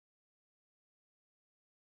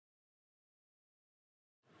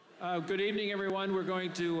Good evening, everyone. We're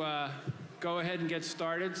going to go ahead and get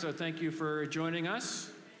started, so thank you for joining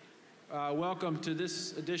us. Welcome to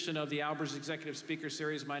this edition of the Albers Executive Speaker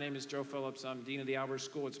Series. My name is Joe Phillips. I'm Dean of the Albers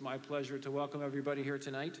School. It's my pleasure to welcome everybody here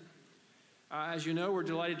tonight. As you know, we're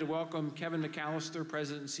delighted to welcome Kevin McAllister,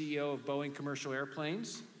 President and CEO of Boeing Commercial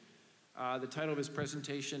Airplanes. The title of his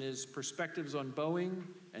presentation is Perspectives on Boeing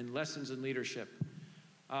and Lessons in Leadership.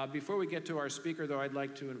 Before we get to our speaker, though, I'd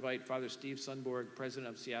like to invite Father Steve Sundborg, President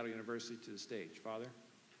of Seattle University, to the stage. Father.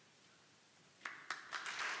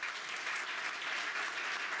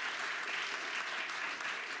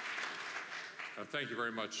 Thank you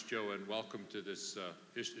very much, Joe, and welcome to this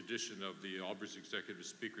edition of the Albers Executive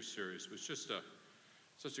Speaker Series. It was just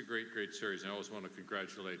such a great series, and I always want to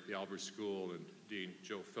congratulate the Albers School and Dean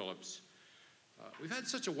Joe Phillips. We've had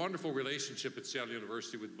such a wonderful relationship at Seattle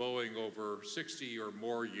University with Boeing over 60 or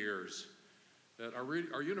more years that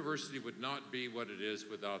our university would not be what it is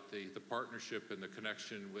without the partnership and the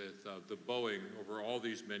connection with the Boeing over all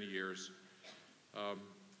these many years.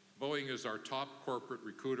 Boeing is our top corporate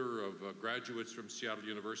recruiter of graduates from Seattle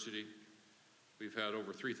University. We've had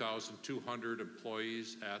over 3,200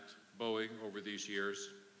 employees at Boeing over these years.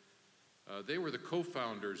 They were the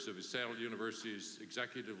co-founders of Seattle University's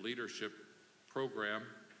executive leadership program.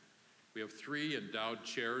 We have 3 endowed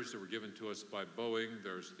chairs that were given to us by Boeing.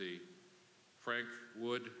 There's the Frank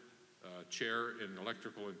Wood Chair in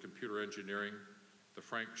Electrical and Computer Engineering, the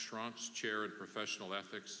Frank Schranz Chair in Professional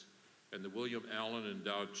Ethics, and the William Allen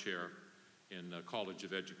Endowed Chair in the College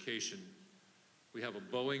of Education. We have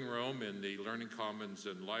a Boeing room in the Learning Commons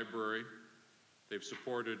and Library. They've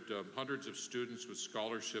supported hundreds of students with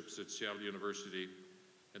scholarships at Seattle University,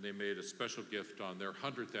 and they made a special gift on their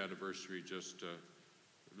 100th anniversary just a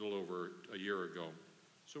little over a year ago.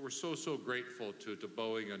 So we're so grateful to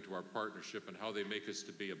Boeing and to our partnership and how they make us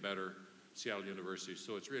to be a better Seattle University.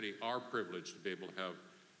 So it's really our privilege to be able to have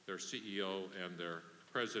their CEO and their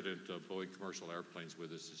president of Boeing Commercial Airplanes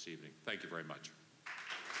with us this evening. Thank you very much.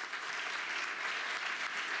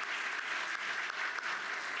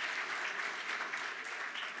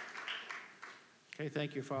 Okay,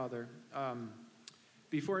 thank you, Father.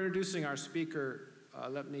 Before introducing our speaker,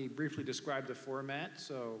 let me briefly describe the format.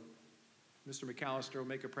 So Mr. McAllister will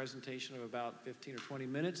make a presentation of about 15 or 20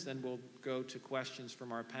 minutes, then we'll go to questions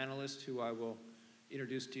from our panelists, who I will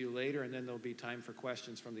introduce to you later, and then there'll be time for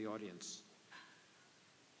questions from the audience.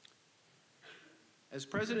 As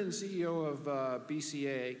President and CEO of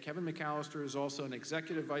BCA, Kevin McAllister is also an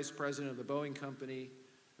Executive Vice President of the Boeing Company,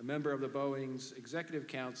 a member of the Boeing's Executive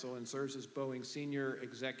Council, and serves as Boeing's Senior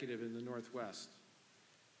Executive in the Northwest.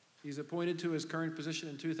 He's appointed to his current position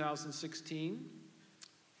in 2016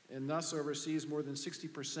 and thus oversees more than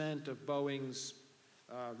 60% of Boeing's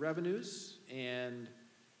revenues, and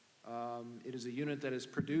it is a unit that has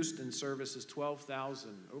produced and services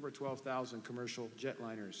over 12,000 commercial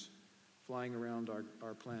jetliners flying around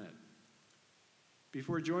our planet.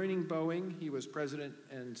 Before joining Boeing, he was president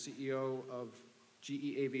and CEO of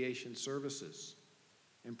GE Aviation Services.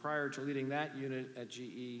 And prior to leading that unit at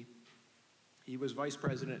GE, he was vice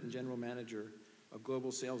president and general manager of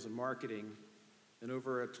global sales and marketing, and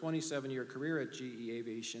over a 27-year career at GE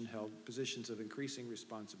Aviation held positions of increasing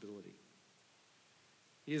responsibility.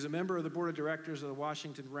 He is a member of the board of directors of the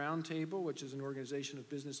Washington Roundtable, which is an organization of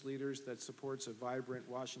business leaders that supports a vibrant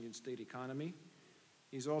Washington state economy.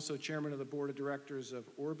 He's also chairman of the board of directors of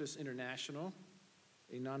Orbis International,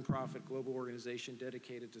 a nonprofit global organization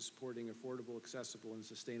dedicated to supporting affordable, accessible, and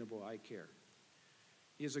sustainable eye care.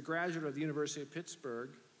 He is a graduate of the University of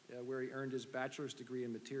Pittsburgh, where he earned his bachelor's degree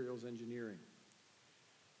in materials engineering.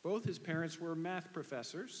 Both his parents were math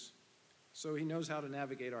professors, so he knows how to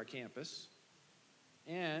navigate our campus.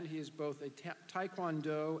 And he is both a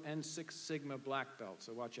Taekwondo and Six Sigma black belt,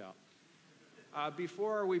 so watch out.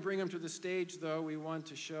 Before we bring him to the stage, though, we want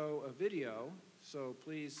to show a video, so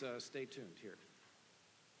please stay tuned here.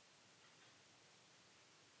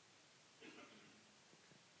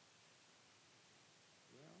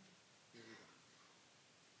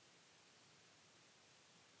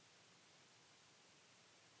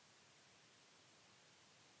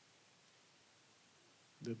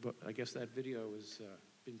 I guess that video is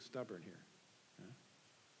being stubborn here.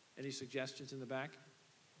 Any suggestions in the back?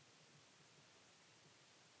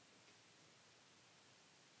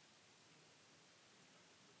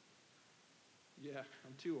 Yeah,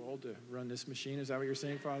 I'm too old to run this machine. Is that what you're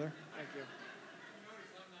saying, Father? Thank you.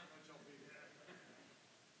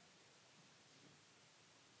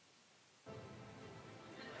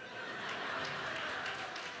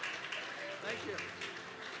 Thank you.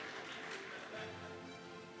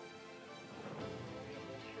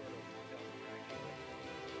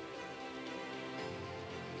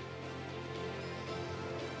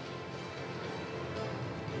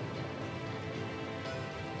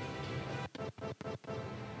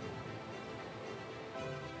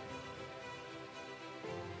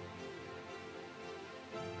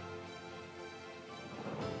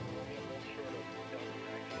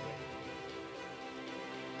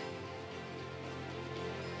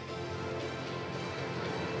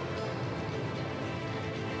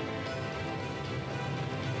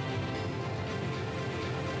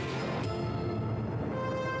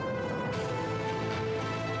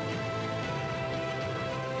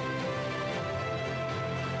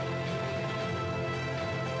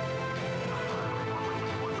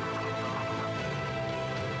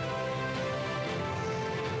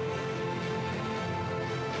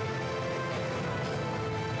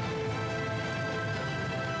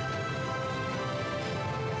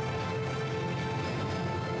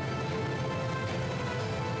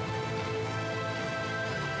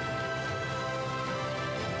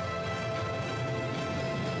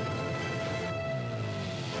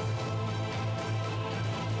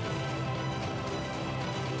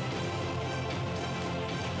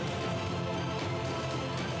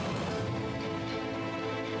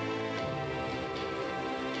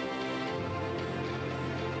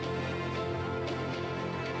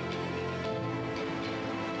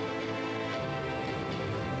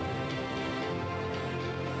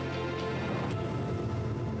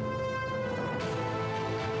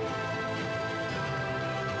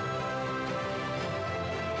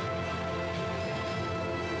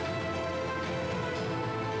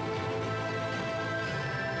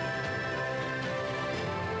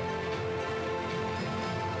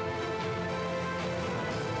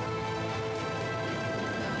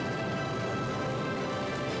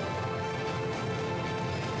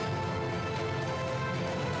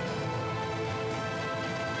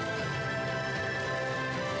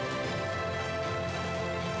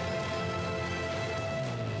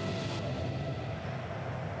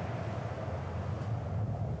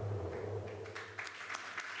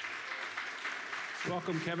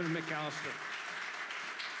 Welcome, Kevin McAllister.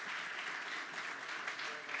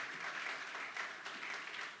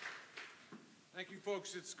 Thank you,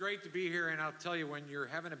 folks. It's great to be here, and I'll tell you, when you're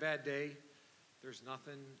having a bad day, there's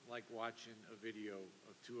nothing like watching a video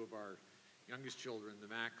of two of our youngest children, the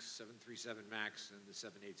MAX, 737 MAX, and the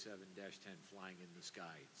 787-10 flying in the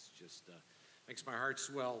sky. It's just makes my heart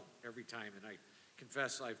swell every time, and I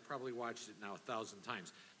confess I've probably watched it now 1,000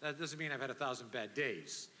 times. That doesn't mean I've had 1,000 bad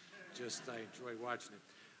days. Just I enjoy watching it.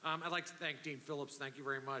 I'd like to thank Dean Phillips. Thank you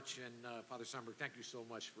very much, and Father Sumberg, thank you so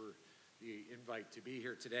much for the invite to be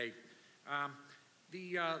here today.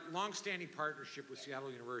 The long-standing partnership with Seattle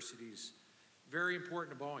University is very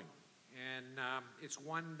important to Boeing, and it's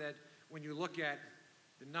one that when you look at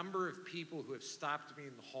the number of people who have stopped me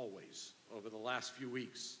in the hallways over the last few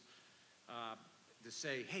weeks to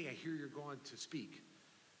say, hey, I hear you're going to speak.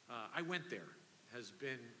 I went there, has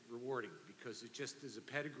been rewarding because it just is a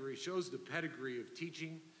pedigree, shows the pedigree of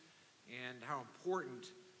teaching and how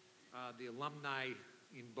important the alumni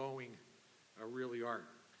in Boeing really are.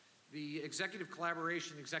 The Executive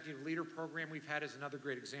Collaboration, Executive Leader Program we've had is another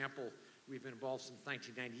great example. We've been involved since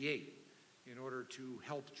 1998 in order to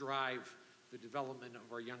help drive the development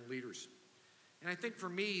of our young leaders. And I think for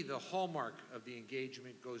me, the hallmark of the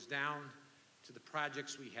engagement goes down to the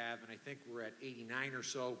projects we have, and I think we're at 89 or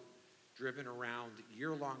so, driven around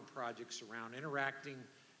year-long projects around interacting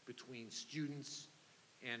between students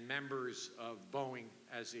and members of Boeing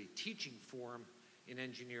as a teaching forum in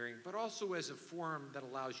engineering, but also as a forum that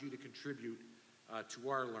allows you to contribute to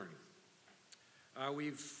our learning.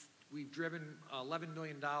 We've driven $11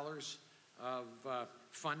 million of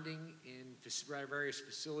funding in various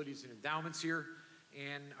facilities and endowments here,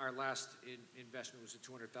 and our last investment was a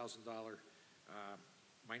 $200,000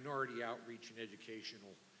 minority outreach and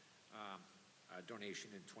educational donation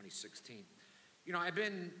in 2016. You know, I've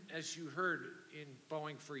been, as you heard, in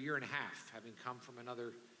Boeing for a year and a half, having come from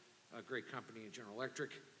another great company in General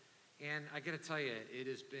Electric, and I got to tell you, it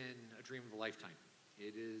has been a dream of a lifetime.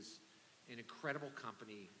 It is an incredible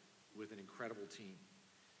company with an incredible team.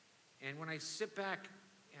 And when I sit back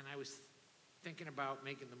and I was thinking about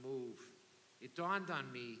making the move, it dawned on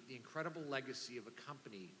me the incredible legacy of a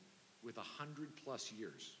company with 100+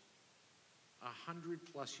 years.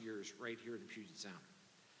 100+ years right here in Puget Sound.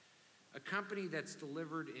 A company that's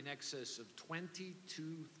delivered in excess of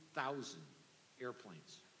 22,000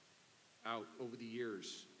 airplanes out over the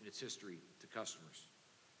years in its history to customers.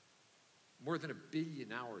 More than 1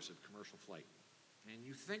 billion hours of commercial flight. And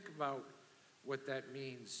you think about what that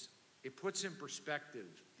means, it puts in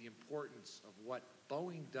perspective the importance of what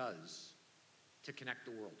Boeing does to connect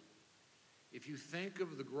the world. If you think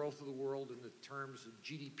of the growth of the world in the terms of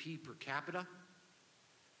GDP per capita,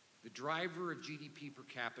 the driver of GDP per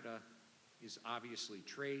capita is obviously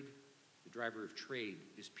trade. The driver of trade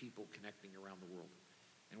is people connecting around the world.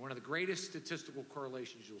 And one of the greatest statistical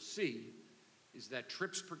correlations you'll see is that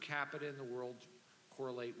trips per capita in the world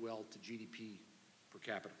correlate well to GDP per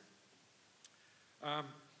capita.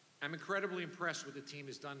 I'm incredibly impressed with what the team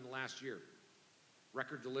has done in the last year.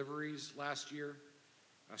 Record deliveries last year,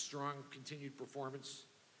 a strong continued performance.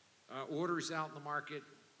 Orders out in the market,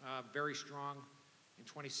 very strong in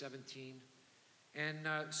 2017. And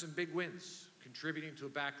some big wins, contributing to a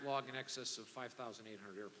backlog in excess of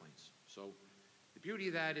 5,800 airplanes. So the beauty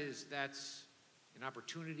of that is that's an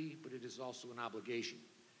opportunity, but it is also an obligation.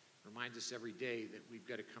 It reminds us every day that we've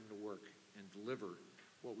got to come to work and deliver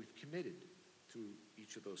what we've committed to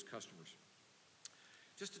each of those customers.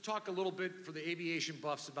 Just to talk a little bit for the aviation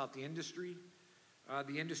buffs about the industry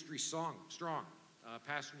strong.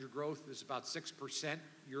 Passenger growth is about 6%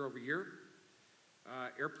 year over year.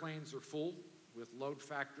 Airplanes are full with load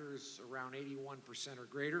factors around 81% or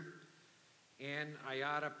greater. And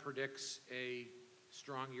IATA predicts a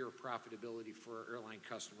strong year of profitability for our airline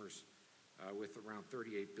customers with around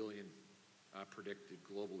 $38 billion predicted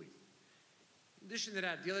globally. In addition to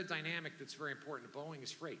that, the other dynamic that's very important to Boeing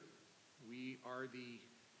is freight. We are the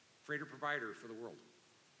freighter provider for the world.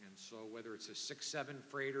 And so whether it's a 67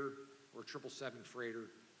 freighter or a 777 freighter,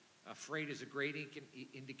 freight is a great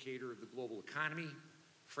indicator of the global economy.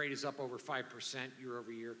 Freight is up over 5% year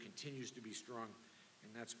over year, continues to be strong,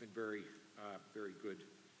 and that's been very, very good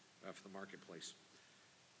for the marketplace.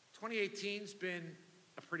 2018's been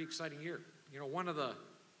a pretty exciting year. You know, one of the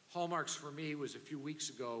hallmarks for me was a few weeks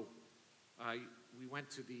ago, we went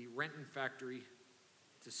to the Renton factory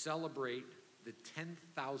to celebrate the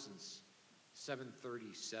 10,000th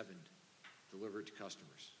 737 delivered to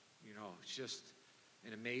customers. You know, it's just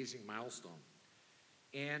an amazing milestone.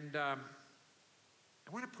 And I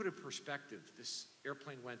want to put it in perspective. This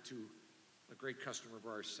airplane went to a great customer of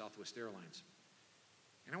ours, Southwest Airlines.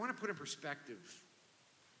 And I want to put in perspective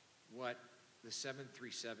what the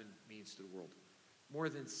 737 means to the world. More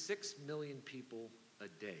than 6 million people a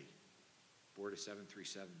day board a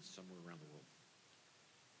 737 somewhere around the world.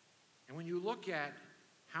 And when you look at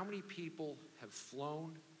how many people have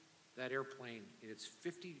flown that airplane in its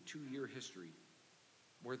 52-year history,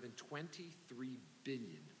 more than 23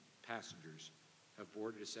 billion passengers have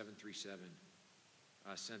boarded a 737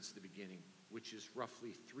 since the beginning, which is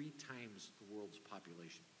roughly 3 times the world's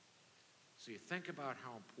population. So you think about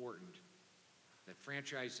how important that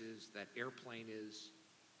franchise is, that airplane is,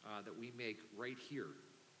 that we make right here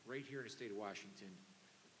in the state of Washington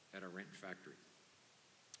at our Renton factory.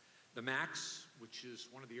 The MAX, which is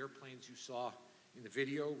one of the airplanes you saw in the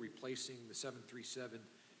video, replacing the 737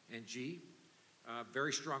 NG.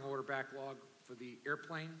 Very strong order backlog for the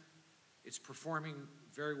airplane. It's performing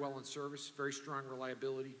very well in service, very strong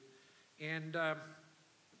reliability, and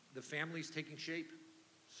the family's taking shape.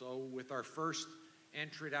 So with our first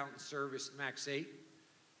entrant out in service, MAX 8,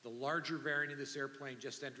 the larger variant of this airplane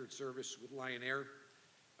just entered service with Lion Air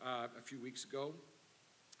a few weeks ago.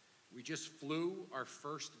 We just flew our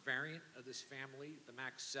first variant of this family, the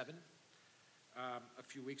MAX 7, a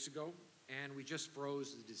few weeks ago, and we just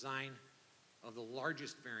froze the design of the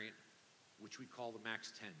largest variant, which we call the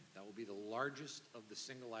MAX 10. That will be the largest of the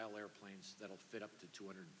single-aisle airplanes that'll fit up to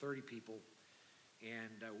 230 people,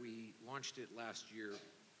 and we launched it last year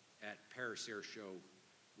at Paris Air Show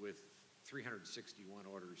with 361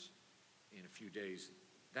 orders in a few days.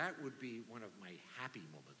 That would be one of my happy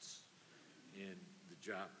moments in the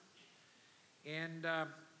job. And,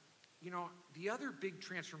 you know, the other big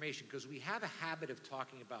transformation, because we have a habit of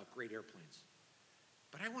talking about great airplanes,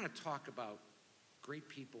 but I want to talk about great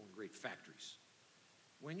people and great factories.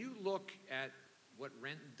 When you look at what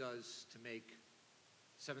Renton does to make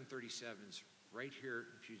 737s right here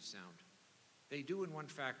in Puget Sound, they do in one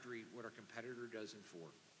factory what our competitor does in 4.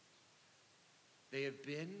 They have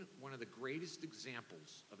been one of the greatest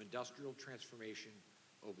examples of industrial transformation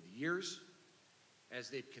over the years, as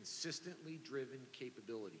they've consistently driven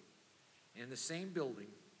capability. In the same building,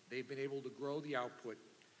 they've been able to grow the output,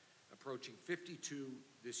 approaching 52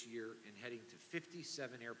 this year and heading to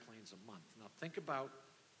 57 airplanes a month. Now think about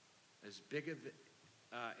as big of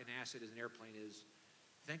an asset as an airplane is,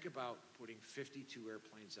 think about putting 52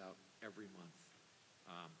 airplanes out every month.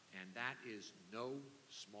 And that is no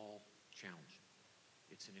small challenge.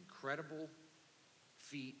 It's an incredible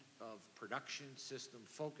feat of production system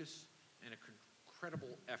focus and an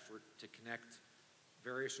incredible effort to connect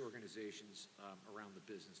various organizations around the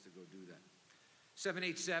business to go do that.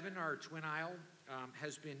 787, our twin aisle,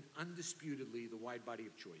 has been undisputedly the wide body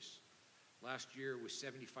of choice. Last year was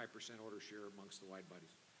 75% order share amongst the wide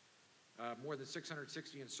bodies. More than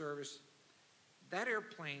 660 in service. That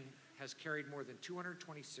airplane has carried more than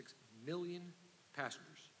 226 million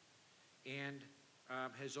passengers and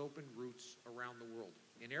has opened routes around the world.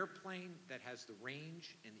 An airplane that has the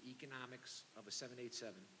range and the economics of a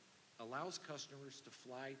 787 allows customers to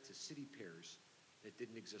fly to city pairs that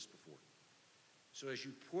didn't exist before. So as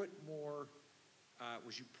you put more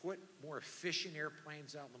efficient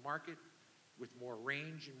airplanes out in the market with more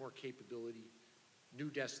range and more capability, new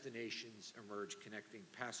destinations emerge, connecting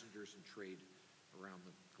passengers and trade around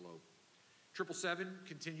the globe. 777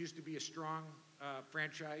 continues to be a strong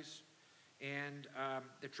franchise, and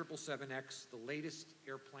the 777X, the latest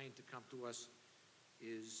airplane to come to us,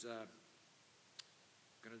 is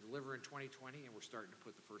going to deliver in 2020, and we're starting to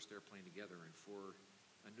put the first airplane together. And for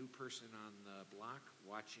a new person on the block,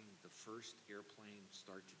 watching the first airplane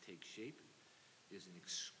start to take shape is an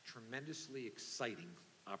tremendously exciting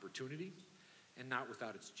opportunity, and not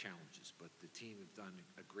without its challenges. But the team have done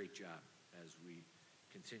a great job as we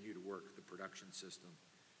continue to work the production system.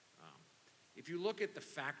 If you look at the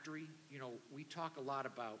factory, you know, we talk a lot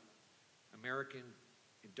about American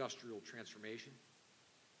industrial transformation.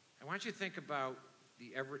 I want you to think about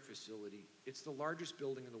the Everett facility. It's the largest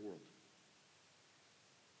building in the world.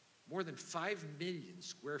 More than 5 million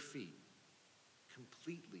square feet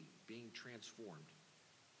completely being transformed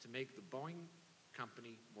to make the Boeing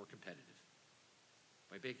company more competitive.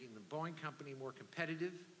 By making the Boeing company more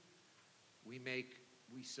competitive, we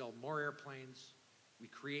sell more airplanes, we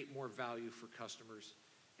create more value for customers,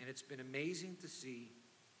 and it's been amazing to see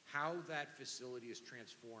how that facility is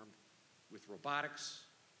transformed with robotics,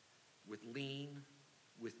 with lean,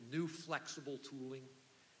 with new flexible tooling.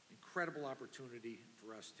 Incredible opportunity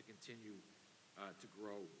for us to continue to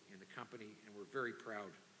grow in the company, and we're very proud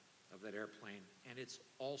of that airplane. And it's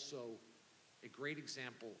also a great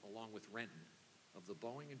example, along with Renton, of the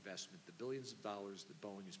Boeing investment, the billions of dollars that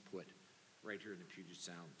Boeing has put right here in the Puget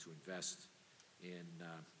Sound to invest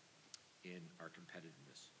in our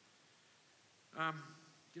competitiveness.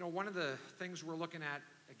 You know, one of the things we're looking at,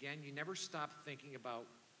 again, you never stop thinking about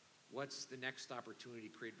what's the next opportunity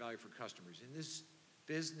to create value for customers. In this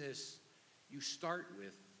business, you start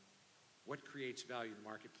with what creates value in the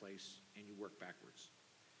marketplace, and you work backwards.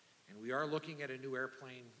 And we are looking at a new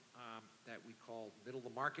airplane that we call middle of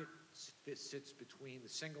the market. It sits between the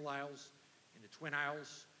single aisles and the twin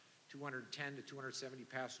aisles, 210 to 270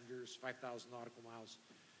 passengers, 5,000 nautical miles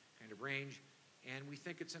kind of range. And we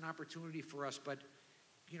think it's an opportunity for us. But,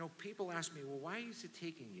 you know, people ask me, well, why is it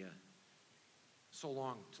taking you so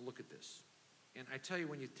long to look at this? And I tell you,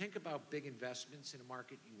 when you think about big investments in a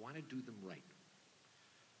market, you want to do them right.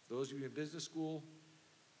 Those of you in business school,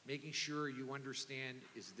 making sure you understand,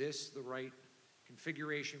 is this the right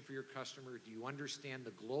configuration for your customer? Do you understand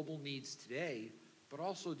the global needs today, but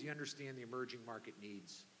also do you understand the emerging market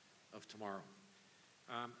needs of tomorrow?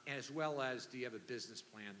 As well as, do you have a business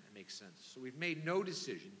plan that makes sense? So we've made no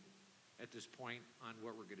decision at this point on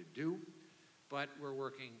what we're going to do, but we're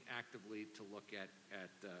working actively to look at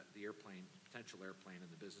the airplane, potential airplane,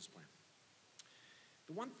 and the business plan.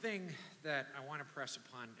 The one thing that I want to press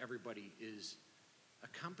upon everybody is a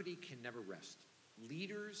company can never rest.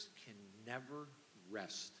 Leaders can never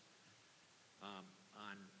rest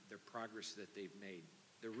on their progress that they've made.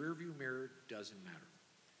 The rearview mirror doesn't matter.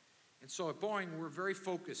 And so at Boeing, we're very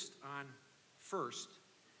focused on, first,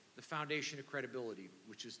 the foundation of credibility,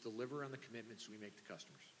 which is deliver on the commitments we make to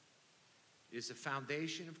customers. It is the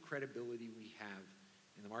foundation of credibility we have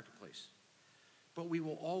in the marketplace. But we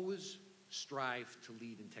will always strive to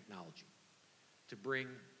lead in technology, to bring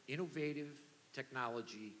innovative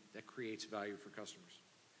technology that creates value for customers.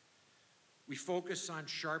 We focus on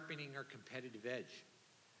sharpening our competitive edge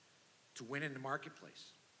to win in the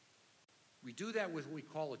marketplace. We do that with what we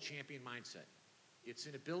call a champion mindset. It's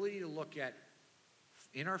an ability to look at,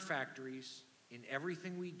 in our factories, in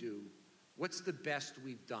everything we do, what's the best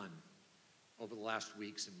we've done over the last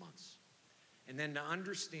weeks and months. And then to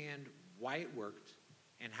understand why it worked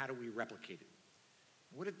and how do we replicate it.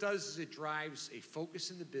 What it does is it drives a focus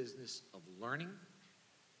in the business of learning,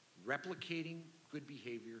 replicating good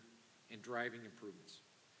behavior, and driving improvements.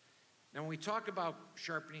 Now, when we talk about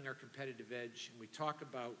sharpening our competitive edge, and we talk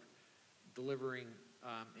about delivering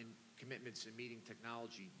and commitments and meeting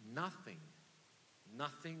technology, nothing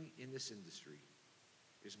in this industry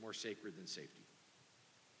is more sacred than safety.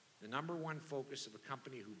 The number one focus of a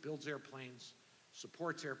company who builds airplanes,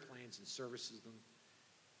 supports airplanes, and services them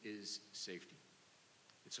is safety.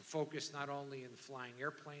 It's a focus not only in the flying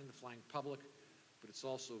airplane, the flying public, but it's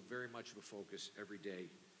also very much of a focus every day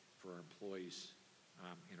for our employees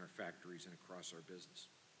in our factories and across our business.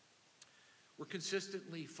 We're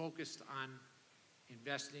consistently focused on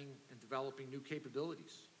investing and developing new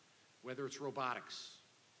capabilities, whether it's robotics,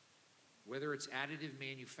 whether it's additive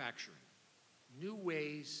manufacturing, new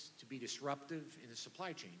ways to be disruptive in the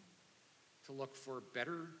supply chain, to look for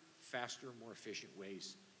better, faster, more efficient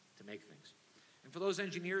ways to make things. And for those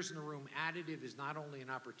engineers in the room, additive is not only an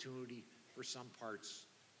opportunity for some parts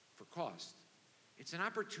for cost, it's an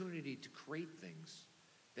opportunity to create things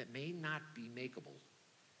that may not be makeable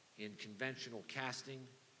in conventional casting,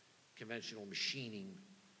 conventional machining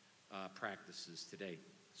practices today.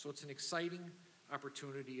 So it's an exciting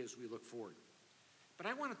opportunity as we look forward. But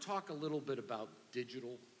I want to talk a little bit about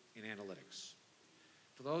digital and analytics.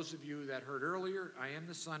 For those of you that heard earlier, I am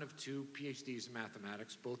the son of two PhDs in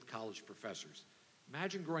mathematics, both college professors.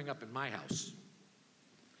 Imagine growing up in my house.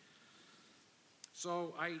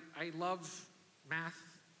 So I love math.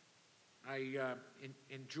 I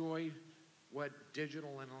enjoy what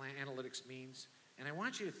digital and analytics means. And I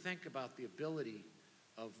want you to think about the ability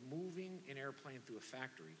of moving an airplane through a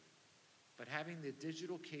factory, but having the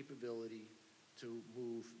digital capability to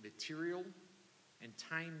move material and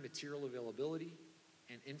time material availability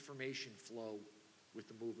and information flow with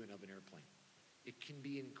the movement of an airplane. It can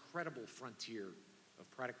be an incredible frontier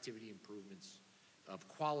of productivity improvements, of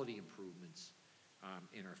quality improvements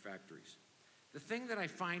in our factories. The thing that I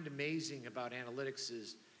find amazing about analytics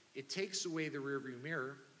is it takes away the rearview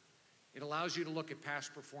mirror. It allows you to look at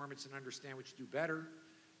past performance and understand what you do better,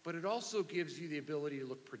 but it also gives you the ability to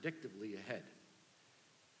look predictively ahead.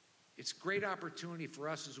 It's a great opportunity for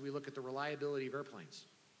us as we look at the reliability of airplanes,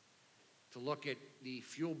 to look at the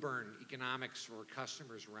fuel burn economics for our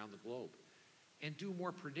customers around the globe, and do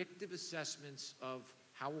more predictive assessments of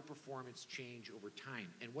how will performance change over time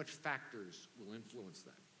and what factors will influence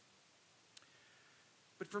that.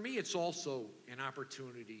 But for me, it's also an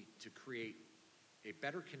opportunity to create a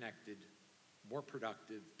better connected, more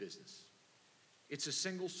productive business. It's a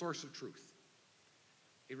single source of truth.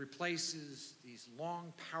 It replaces these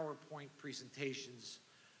long PowerPoint presentations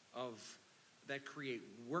that create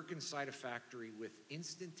work inside a factory with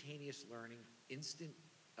instantaneous learning, instant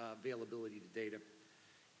availability to data,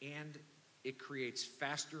 and it creates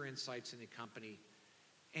faster insights in the company,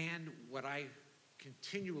 and what I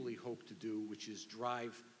continually hope to do, which is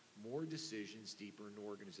drive more decisions deeper into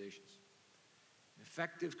organizations. An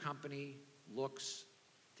effective company looks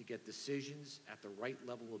to get decisions at the right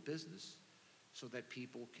level of business so that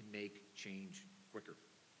people can make change quicker.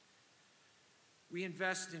 We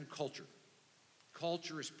invest in culture.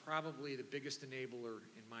 Culture is probably the biggest enabler,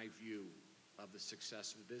 in my view, of the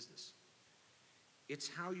success of a business. It's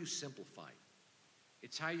how you simplify.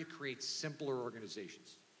 It's how you create simpler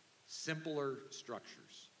organizations, simpler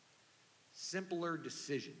structures, simpler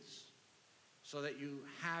decisions, so that you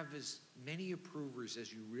have as many approvers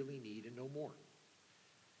as you really need and no more.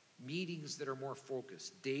 Meetings that are more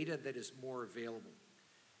focused, data that is more available.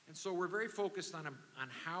 And so we're very focused on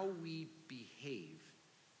how we behave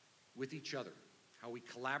with each other, how we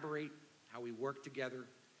collaborate, how we work together,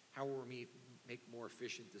 how we make more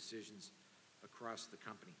efficient decisions across the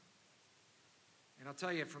company. And I'll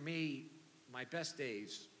tell you, for me, my best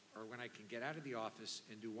days are when I can get out of the office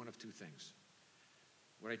and do one of two things.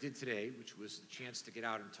 What I did today, which was the chance to get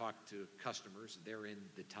out and talk to customers, they're in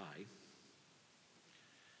the tie,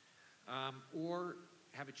 or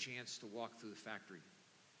have a chance to walk through the factory.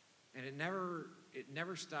 And it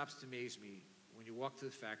never stops to amaze me when you walk through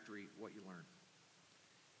the factory what you learn.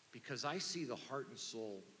 Because I see the heart and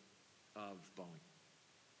soul of Boeing.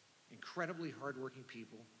 Incredibly hardworking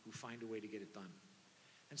people who find a way to get it done.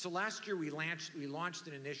 And so last year we launched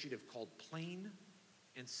an initiative called Plain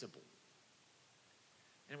and Simple.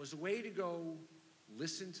 And it was a way to go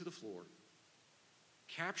listen to the floor,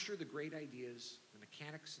 capture the great ideas the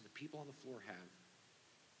mechanics and the people on the floor have,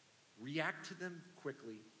 react to them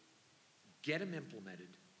quickly, get them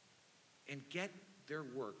implemented, and get their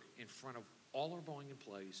work in front of all our Boeing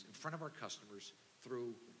employees, in front of our customers,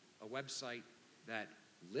 through a website that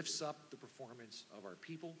lifts up the performance of our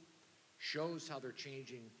people, shows how they're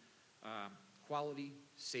changing quality,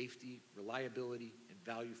 safety, reliability, and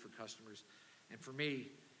value for customers. And for me,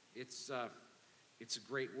 it's a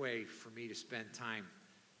great way for me to spend time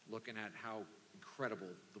looking at how incredible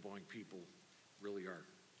the Boeing people really are.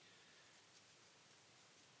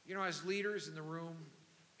 You know, as leaders in the room,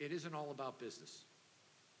 it isn't all about business.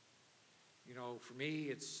 You know, for me,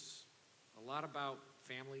 it's a lot about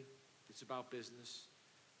family, it's about business,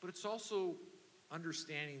 but it's also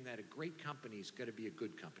understanding that a great company's got to be a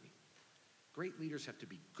good company. Great leaders have to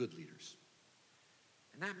be good leaders.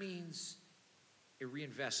 And that means a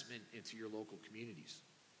reinvestment into your local communities.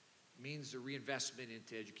 It means a reinvestment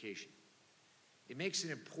into education. It makes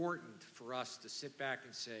it important for us to sit back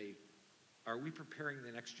and say, are we preparing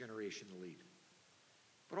the next generation to lead?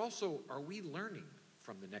 But also, are we learning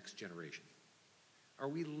from the next generation? Are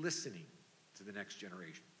we listening to the next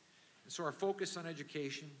generation? And so our focus on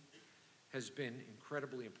education has been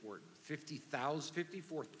incredibly important.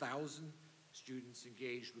 54,000 students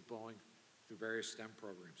engaged with Boeing through various STEM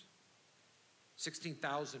programs.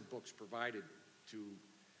 16,000 books provided to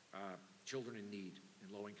children in need in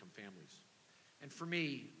low-income families. And for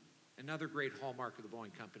me, another great hallmark of the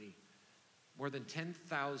Boeing company, more than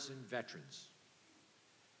 10,000 veterans,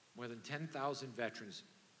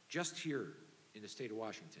 just here in the state of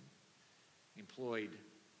Washington, employed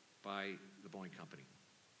by the Boeing company.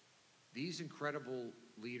 These incredible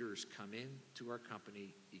leaders come into our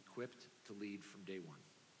company equipped to lead from day one.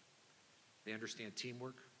 They understand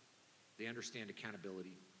teamwork, they understand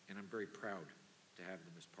accountability, and I'm very proud to have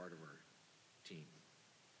them as part of our team.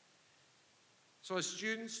 So as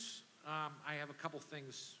students, I have a couple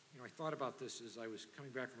things. You know, I thought about this as I was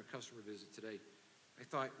coming back from a customer visit today. I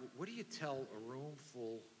thought, what do you tell a room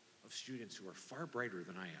full of students who are far brighter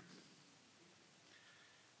than I am?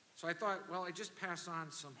 So I thought, well, I just pass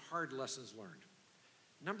on some hard lessons learned.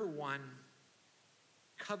 Number one,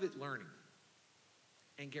 covet learning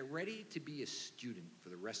and get ready to be a student for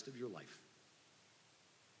the rest of your life.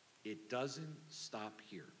 It doesn't stop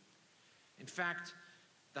here. In fact,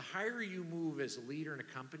 the higher you move as a leader in a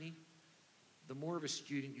company, the more of a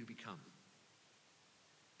student you become.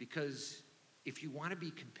 Because if you want to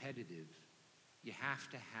be competitive, you have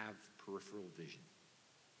to have peripheral vision.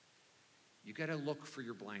 You got to look for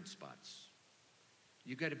your blind spots.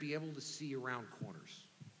 You got to be able to see around corners.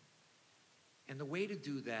 And the way to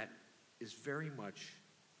do that is very much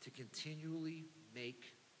to continually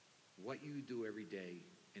make what you do every day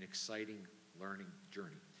an exciting learning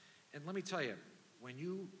journey. And let me tell you, when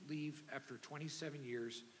you leave after 27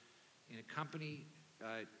 years in a company,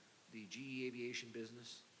 the GE aviation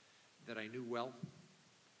business that I knew well.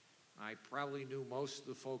 I probably knew most of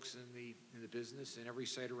the folks in the business in every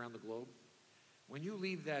site around the globe. When you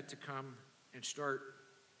leave that to come and start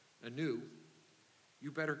anew,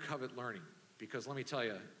 you better covet learning, because let me tell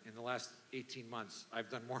you, in the last 18 months, I've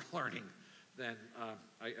done more learning than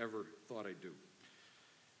I ever thought I'd do.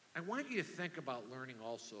 I want you to think about learning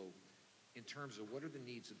also in terms of what are the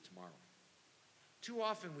needs of tomorrow. Too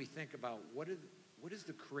often we think about what is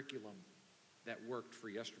the curriculum that worked for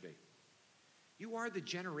yesterday. You are the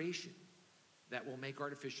generation that will make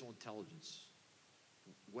artificial intelligence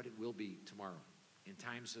what it will be tomorrow in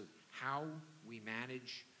times of how we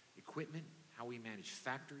manage equipment, how we manage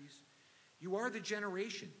factories. You are the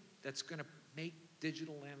generation that's going to make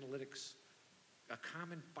digital analytics a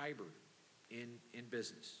common fiber in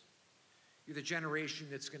business. You're the generation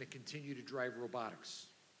that's going to continue to drive robotics.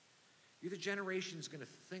 You're the generation that's going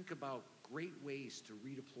to think about great ways to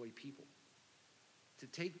redeploy people, to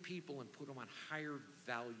take people and put them on higher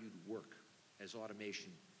valued work as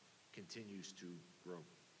automation continues to grow.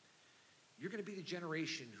 You're going to be the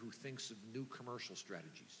generation who thinks of new commercial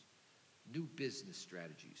strategies, new business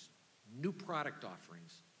strategies, new product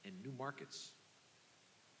offerings, and new markets.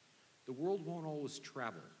 The world won't always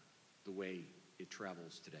travel the way it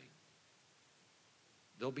travels today.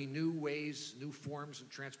 There'll be new ways, new forms of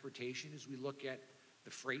transportation as we look at the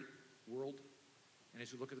freight world and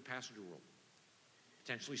as we look at the passenger world.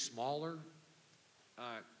 Potentially smaller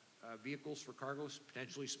vehicles for cargoes,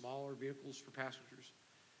 potentially smaller vehicles for passengers.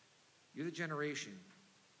 You're the generation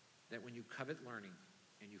that when you covet learning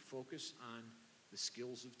and you focus on the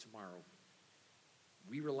skills of tomorrow,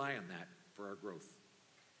 we rely on that for our growth.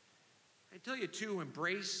 I tell you too,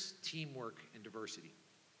 embrace teamwork and diversity.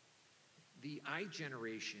 The I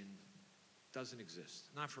generation doesn't exist,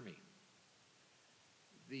 not for me.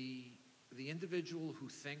 The individual who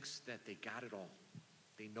thinks that they got it all,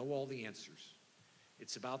 they know all the answers,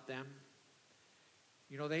 it's about them,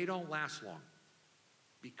 you know, they don't last long,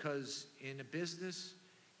 because in a business,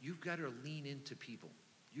 you've got to lean into people.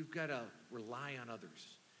 You've got to rely on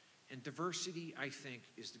others. And diversity, I think,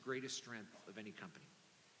 is the greatest strength of any company.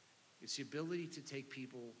 It's the ability to take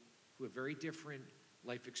people who have very different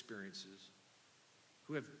life experiences,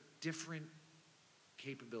 who have different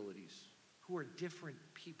capabilities, who are different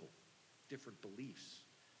people, different beliefs,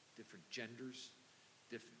 different genders,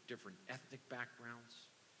 different ethnic backgrounds,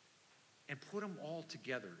 and put them all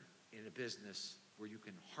together in a business where you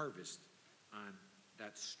can harvest on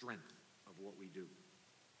that strength of what we do.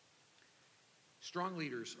 Strong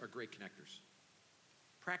leaders are great connectors.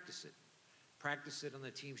 Practice it. Practice it on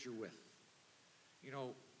the teams you're with. You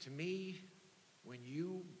know, to me, when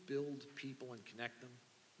you build people and connect them,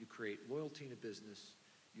 you create loyalty in a business,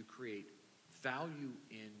 you create value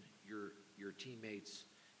in your teammates,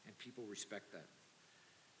 and people respect that.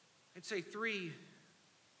 I'd say 3,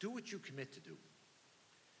 do what you commit to do.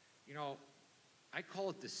 You know, I call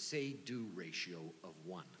it the say-do ratio of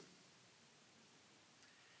 1.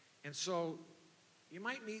 And so you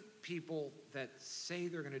might meet people that say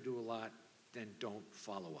they're going to do a lot, then don't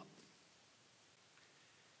follow up.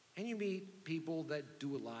 And you meet people that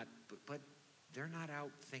do a lot, but they're not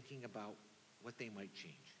out thinking about what they might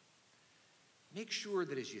change. Make sure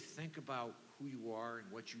that as you think about who you are and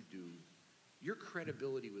what you do, your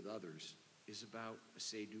credibility with others is about a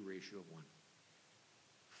say-do ratio of 1.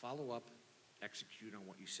 Follow up, execute on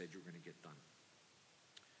what you said you were going to get done.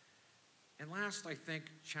 And last, I think,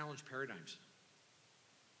 challenge paradigms.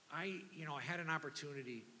 I had an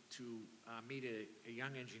opportunity to meet a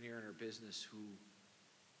young engineer in our business who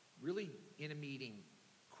really, in a meeting,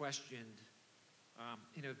 questioned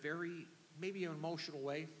in a very, maybe an emotional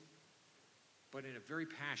way, but in a very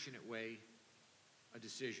passionate way, a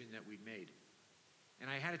decision that we'd made. And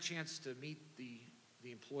I had a chance to meet the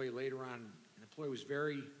employee later on, and the employee was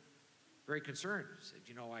very, very concerned. He said,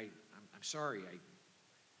 you know, I'm sorry,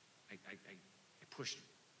 I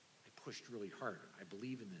pushed really hard. I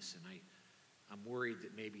believe in this, and I'm worried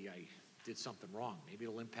that maybe I did something wrong. Maybe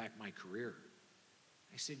it'll impact my career.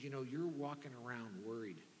 I said, you know, you're walking around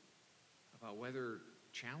worried about whether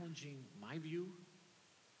challenging my view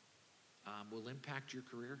will impact your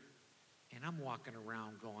career, and I'm walking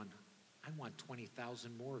around going, I want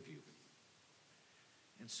 20,000 more of you.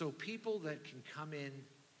 And so people that can come in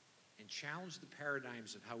and challenge the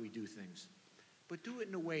paradigms of how we do things, but do it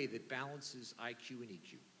in a way that balances IQ and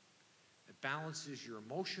EQ, that balances your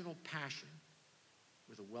emotional passion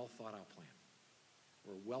with a well-thought-out plan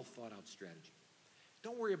or a well-thought-out strategy.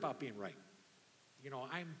 Don't worry about being right. You know,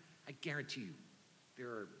 I guarantee you,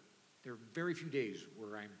 there are very few days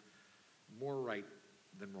where I'm more right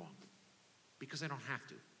than wrong, because I don't have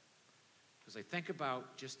to. because I think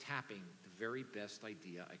about just tapping the very best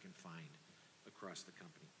idea I can find across the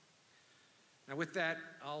company. Now with that,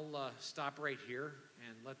 I'll stop right here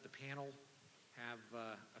and let the panel have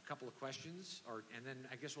a couple of questions, and then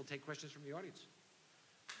I guess we'll take questions from the audience.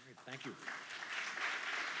 All right, thank you.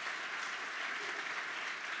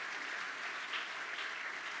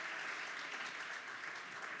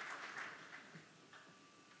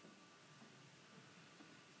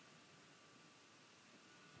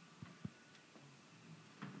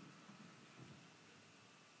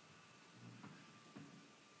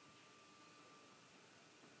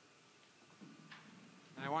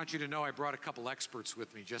 I want you to know I brought a couple experts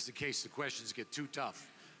with me just in case the questions get too tough.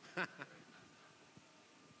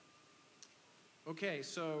 Okay,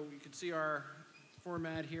 so you can see our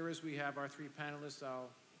format here as we have our three panelists. I'll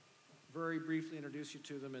very briefly introduce you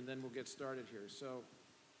to them, and then we'll get started here. So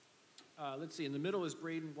let's see, in the middle is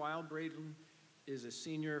Braden Wild. Braden is a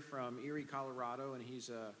senior from Erie, Colorado, and he's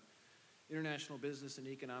a international business and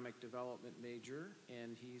economic development major,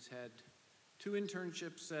 and he's had 2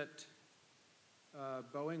 internships at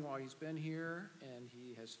Boeing while he's been here, and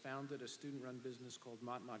he has founded a student-run business called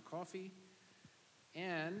Mott Coffee,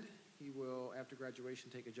 and he will, after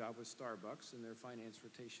graduation, take a job with Starbucks in their finance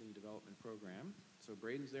rotation development program. So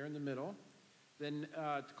Braden's there in the middle. Then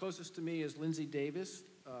closest to me is Lindsay Davis.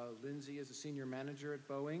 Lindsay is a senior manager at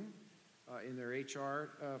Boeing in their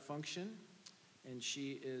HR function, and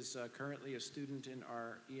she is currently a student in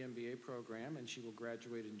our EMBA program, and she will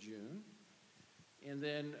graduate in June. And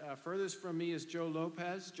then furthest from me is Joe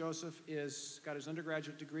Lopez. Joseph got his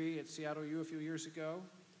undergraduate degree at Seattle U a few years ago.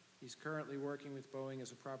 He's currently working with Boeing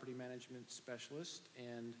as a property management specialist,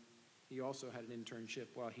 and he also had an internship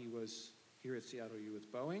while he was here at Seattle U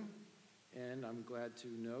with Boeing. And I'm glad to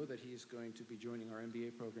know that he's going to be joining our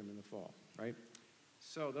MBA program in the fall, right?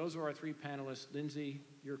 So those are our 3 panelists. Lindsay,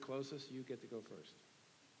 you're closest. You get to go first.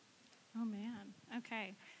 Oh, man.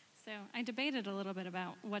 Okay. So I debated a little bit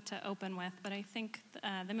about what to open with, but I think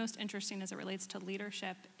the most interesting as it relates to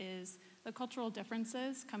leadership is the cultural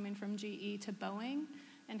differences coming from GE to Boeing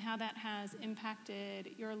and how that has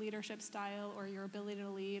impacted your leadership style or your ability to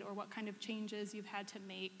lead, or what kind of changes you've had to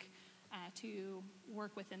make to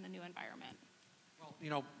work within the new environment. Well,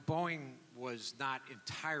 you know, Boeing was not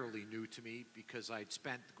entirely new to me because I'd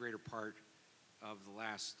spent the greater part of the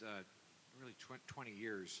last really 20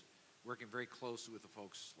 years working very closely with the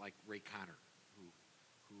folks like Ray Connor,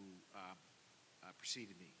 who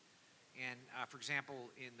preceded me. And for example,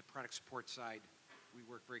 in the product support side, we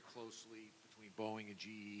worked very closely between Boeing and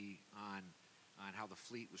GE on how the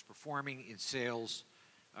fleet was performing. In sales,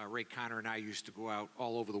 Ray Connor and I used to go out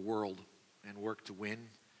all over the world and work to win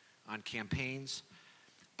on campaigns.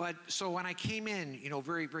 But so when I came in, you know,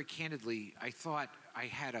 very, very candidly, I thought I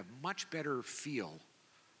had a much better feel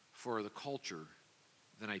for the culture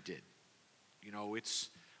than I did. You know, it's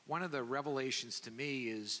one of the revelations to me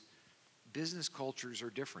is business cultures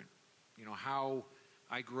are different. You know, how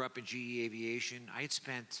I grew up in GE Aviation, I had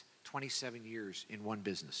spent 27 years in one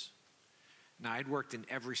business. Now, I'd worked in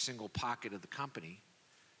every single pocket of the company,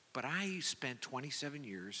 but I spent 27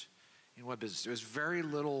 years in one business. There was very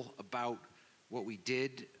little about what we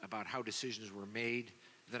did, about how decisions were made,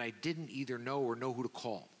 that I didn't either know or know who to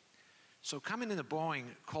call. So coming into Boeing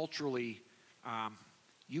culturally,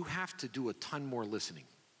 you have to do a ton more listening.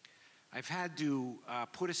 I've had to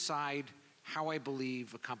put aside how I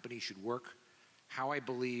believe a company should work, how I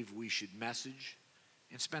believe we should message,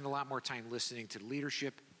 and spend a lot more time listening to the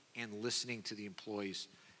leadership and listening to the employees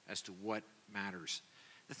as to what matters.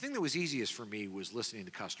 The thing that was easiest for me was listening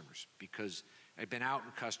to customers, because I'd been out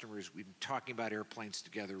with customers. We've been talking about airplanes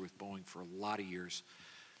together with Boeing for a lot of years.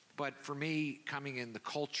 But for me, coming in, the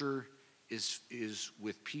culture is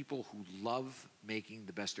with people who love making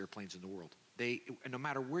the best airplanes in the world. No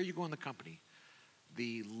matter where you go in the company,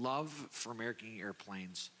 the love for American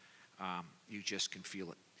airplanes, you just can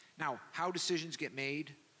feel it. Now, how decisions get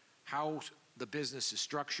made, how the business is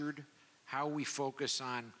structured, how we focus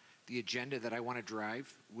on the agenda that I want to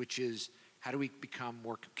drive, which is how do we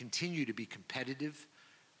continue to be competitive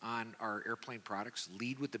on our airplane products,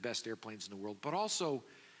 lead with the best airplanes in the world, but also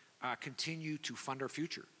continue to fund our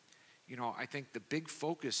future. You know, I think the big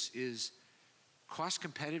focus is cost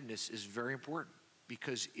competitiveness is very important,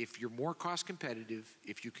 because if you're more cost competitive,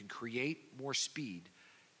 if you can create more speed,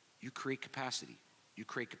 you create capacity. You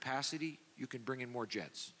create capacity, you can bring in more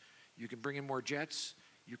jets. You can bring in more jets,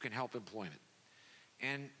 you can help employment.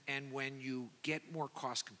 And when you get more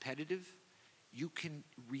cost competitive, you can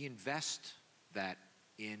reinvest that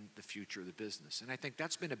in the future of the business. And I think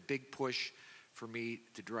that's been a big push for me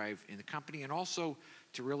to drive in the company, and also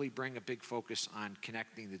to really bring a big focus on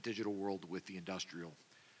connecting the digital world with the industrial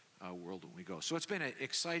world when we go. So it's been an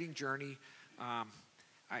exciting journey.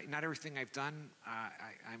 Not everything I've done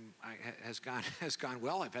has gone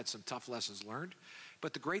well. I've had some tough lessons learned.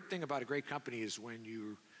 But the great thing about a great company is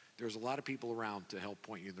when there's a lot of people around to help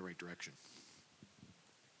point you in the right direction.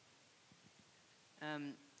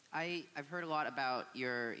 I've heard a lot about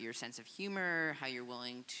your sense of humor, how you're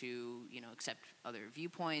willing to, accept other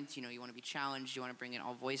viewpoints. You want to be challenged. You want to bring in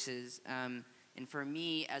all voices. And for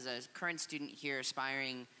me, as a current student here,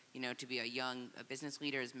 aspiring, to be a business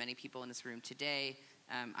leader, as many people in this room today,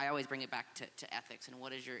 I always bring it back to ethics and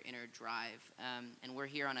what is your inner drive. And we're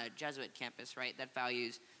here on a Jesuit campus, right, that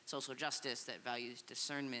values social justice, that values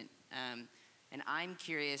discernment. And I'm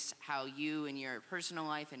curious how you, in your personal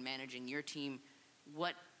life and managing your team,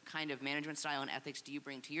 what kind of management style and ethics do you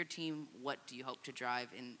bring to your team? What do you hope to drive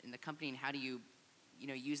in the company, and how do you,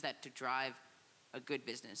 use that to drive a good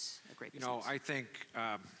business, a great business? I think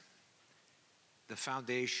the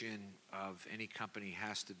foundation of any company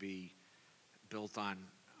has to be built on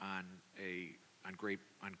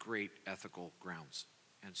great ethical grounds.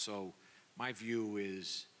 And so my view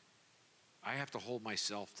is I have to hold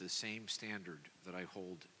myself to the same standard that I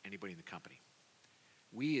hold anybody in the company.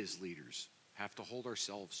 We as leaders have to hold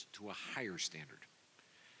ourselves to a higher standard.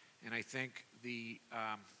 And I think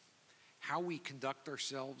how we conduct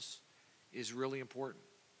ourselves is really important.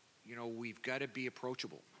 We've got to be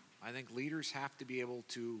approachable. I think leaders have to be able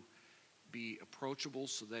to be approachable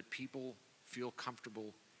so that people feel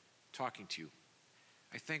comfortable talking to you.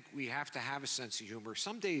 I think we have to have a sense of humor.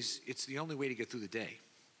 Some days it's the only way to get through the day.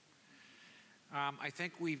 I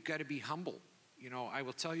think we've got to be humble. I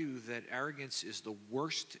will tell you that arrogance is the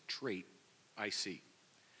worst trait I see.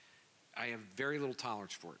 I have very little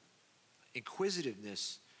tolerance for it.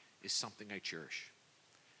 Inquisitiveness is something I cherish.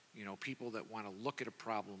 People that want to look at a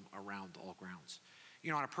problem around all grounds.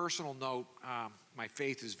 On a personal note, my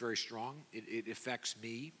faith is very strong. It affects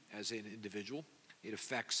me as an individual. It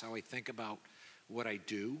affects how I think about what I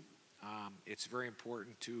do. It's very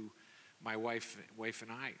important to my wife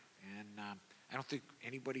and I. And I don't think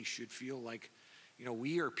anybody should feel like,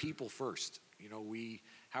 we are people first.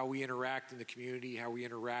 How we interact in the community, how we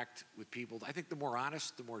interact with people. I think the more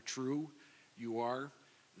honest, the more true you are,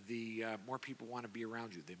 the more people want to be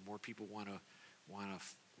around you. The more people want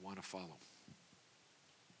to follow.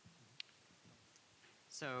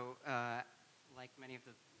 So, like many of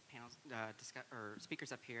the panels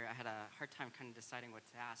speakers up here, I had a hard time kind of deciding what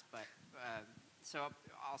to ask. But so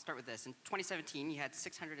I'll start with this. In 2017, you had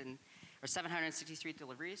 763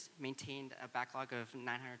 deliveries, maintained a backlog of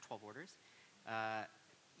 912 orders.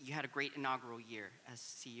 You had a great inaugural year as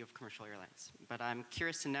CEO of Commercial Airlines. But I'm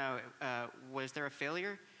curious to know, was there a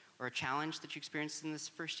failure or a challenge that you experienced in this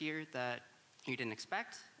first year that you didn't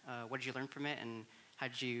expect? What did you learn from it, and how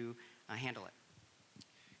did you handle it?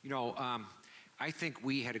 I think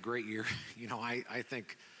we had a great year. I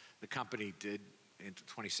think the company did in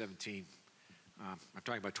 2017. I'm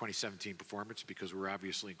talking about 2017 performance because we're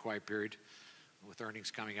obviously in quiet period with earnings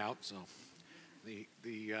coming out. So I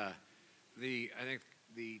think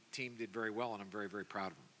the team did very well, and I'm very, very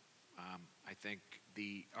proud of them. I think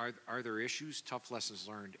are there issues? Tough lessons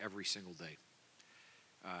learned every single day.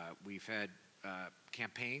 We've had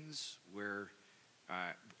campaigns where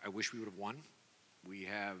I wish we would have won. We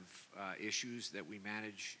have issues that we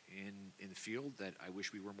manage in the field that I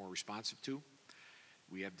wish we were more responsive to.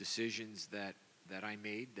 We have decisions that I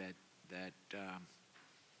made that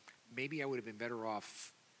maybe I would have been better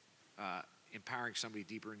off empowering somebody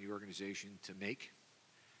deeper in the organization to make.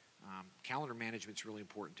 Calendar management's really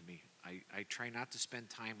important to me. I try not to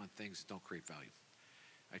spend time on things that don't create value.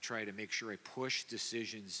 I try to make sure I push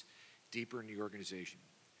decisions deeper in the organization,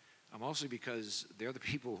 mostly because they're the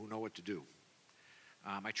people who know what to do.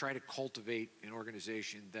 I try to cultivate an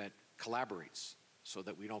organization that collaborates so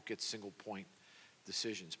that we don't get single point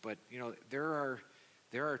decisions. But there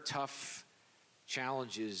are tough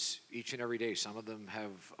challenges each and every day. Some of them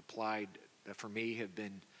have applied, for me, have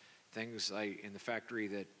been things in the factory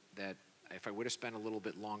that if I would have spent a little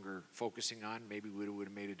bit longer focusing on, maybe we would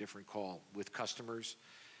have made a different call. With customers,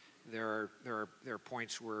 there are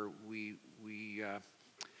points where we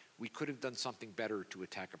could have done something better to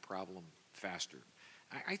attack a problem faster.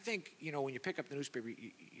 I think, when you pick up the newspaper,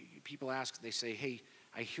 people ask, they say, hey,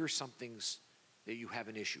 I hear some things that you have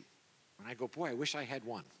an issue. And I go, boy, I wish I had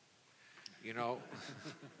one. We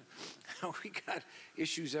got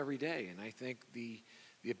issues every day. And I think the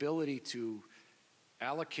ability to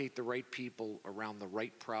allocate the right people around the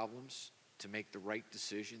right problems to make the right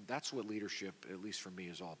decision, that's what leadership, at least for me,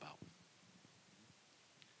 is all about.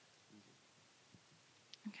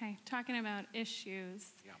 Okay, talking about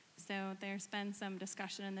issues. Yeah. So there's been some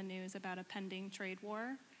discussion in the news about a pending trade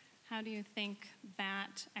war. How do you think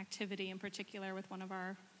that activity, in particular with one of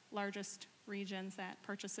our largest regions that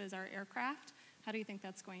purchases our aircraft, how do you think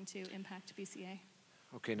that's going to impact BCA?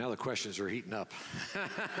 Okay, now the questions are heating up.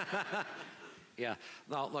 Yeah.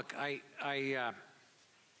 Now, look, I've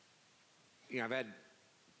had,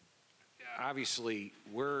 obviously,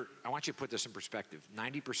 I want you to put this in perspective.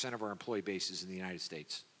 90% of our employee base is in the United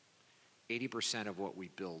States. 80% of what we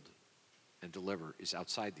build and deliver is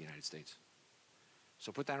outside the United States.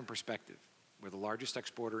 So put that in perspective. We're the largest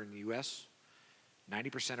exporter in the U.S.,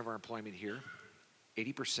 90% of our employment here,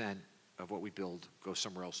 80% of what we build goes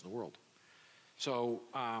somewhere else in the world. So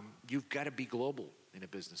you've got to be global in a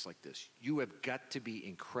business like this. You have got to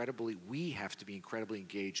be we have to be incredibly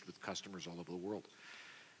engaged with customers all over the world.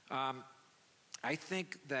 I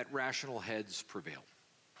think that rational heads prevail.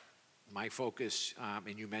 My focus,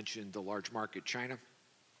 and you mentioned the large market, China.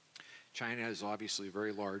 China is obviously a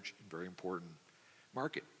very large and very important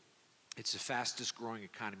market. It's the fastest growing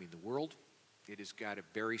economy in the world. It has got a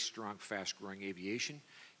very strong, fast growing aviation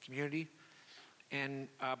community. And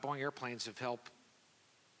Boeing airplanes have helped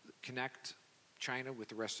connect China with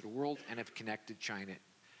the rest of the world and have connected China.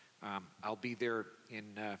 I'll be there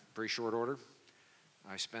in very short order.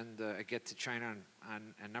 I get to China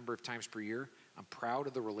on a number of times per year. I'm proud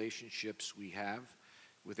of the relationships we have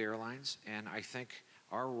with airlines, and I think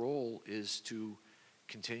our role is to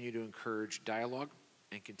continue to encourage dialogue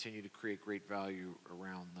and continue to create great value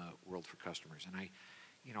around the world for customers. And I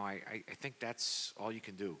think that's all you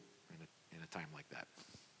can do in a time like that.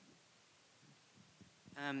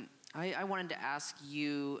 I wanted to ask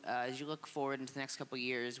you, as you look forward into the next couple of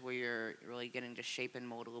years where you're really getting to shape and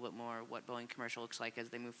mold a little bit more what Boeing Commercial looks like as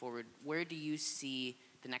they move forward, where do you see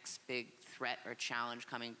the next big threat or challenge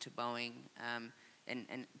coming to Boeing?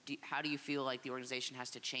 How do you feel like the organization has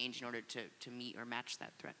to change in order to meet or match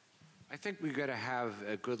that threat? I think we've got to have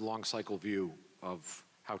a good long cycle view of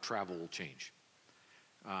how travel will change.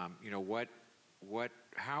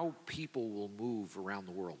 How people will move around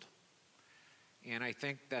the world. And I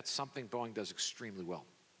think that's something Boeing does extremely well.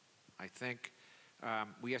 I think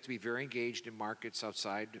we have to be very engaged in markets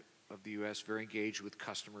outside of the U.S., very engaged with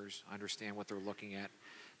customers, understand what they're looking at.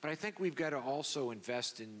 But I think we've got to also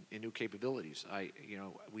invest in new capabilities.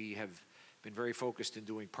 We have been very focused in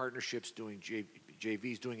doing partnerships, doing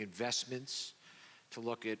JVs, doing investments to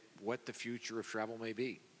look at what the future of travel may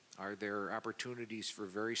be. Are there opportunities for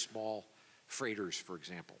very small freighters, for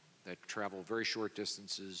example, that travel very short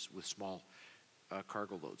distances with small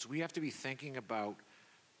cargo loads? We have to be thinking about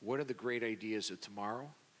what are the great ideas of tomorrow,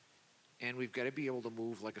 and we've got to be able to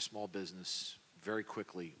move like a small business very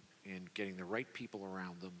quickly in getting the right people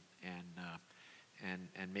around them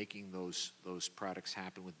and making those products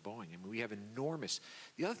happen with Boeing. I mean, we have enormous.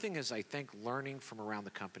 The other thing is, I think, learning from around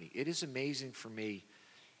the company. It is amazing for me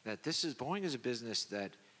that Boeing is a business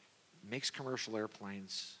that makes commercial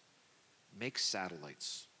airplanes, makes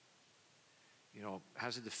satellites,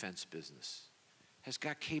 has a defense business, has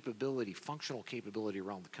got capability, functional capability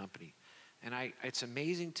around the company. And it's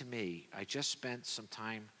amazing to me. I just spent some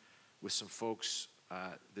time with some folks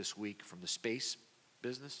this week from the space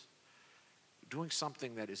business, doing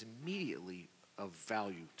something that is immediately of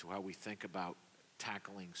value to how we think about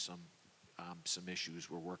tackling some issues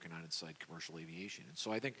we're working on inside commercial aviation. And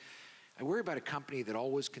so I worry about a company that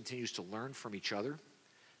always continues to learn from each other,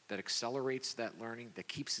 that accelerates that learning, that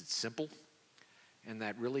keeps it simple, and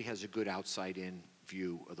that really has a good outside-in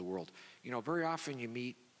view of the world. Very often you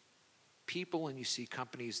meet people and you see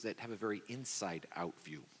companies that have a very inside-out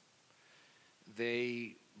view.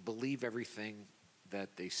 They believe everything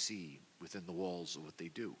that they see within the walls of what they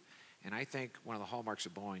do. And I think one of the hallmarks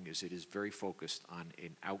of Boeing is it is very focused on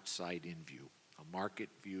an outside-in view, a market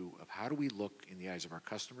view of how do we look in the eyes of our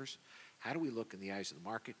customers, how do we look in the eyes of the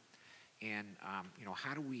market, and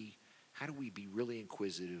how do we be really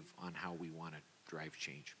inquisitive on how we want to drive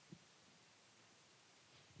change.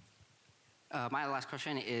 My last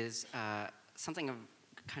question is something of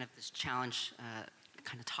kind of this challenge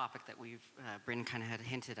kind of topic that Bryn kind of had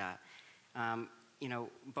hinted at.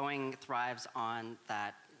 Boeing thrives on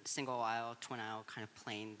that single aisle, twin aisle kind of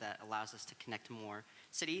plane that allows us to connect to more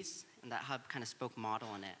cities and that hub kind of spoke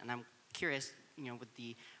model in it. And I'm curious, with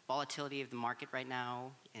the volatility of the market right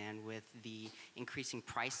now and with the increasing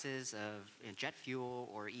prices of jet fuel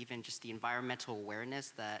or even just the environmental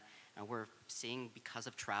awareness that we're seeing because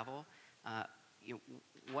of travel,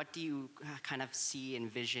 what do you kind of see and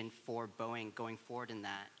envision for Boeing going forward in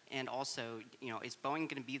that? And also, is Boeing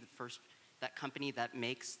going to be that company that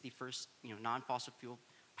makes the first non-fossil fuel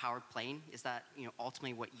powered plane? Is that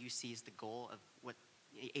ultimately what you see as the goal of what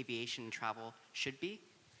aviation and travel should be?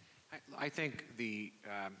 I think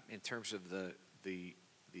in terms of the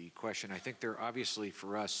question, I think there obviously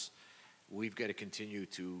for us, we've got to continue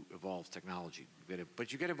to evolve technology.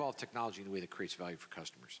 But you've got to evolve technology in a way that creates value for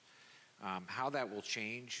customers. How that will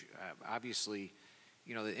change, obviously,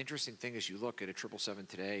 the interesting thing is you look at a 777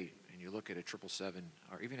 today, and you look at a 777,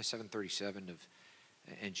 or even a 737 of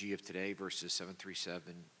NG of today versus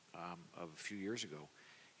 737 of a few years ago.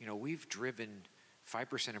 We've driven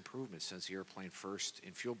 5% improvement since the airplane first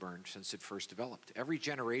in fuel burn, since it first developed. Every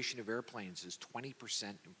generation of airplanes is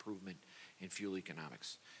 20% improvement in fuel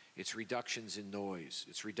economics. It's reductions in noise.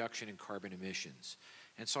 It's reduction in carbon emissions.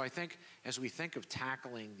 And so I think as we think of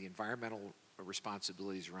tackling the environmental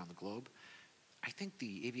responsibilities around the globe, I think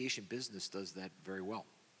the aviation business does that very well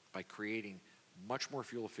by creating much more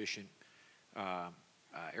fuel efficient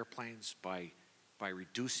airplanes, by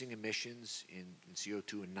reducing emissions in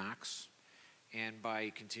CO2 and NOx, and by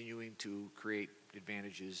continuing to create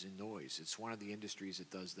advantages in noise. It's one of the industries that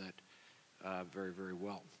does that very, very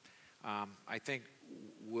well. I think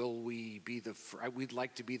we'd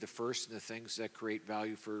like to be the first in the things that create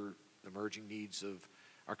value for the emerging needs of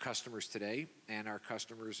our customers today and our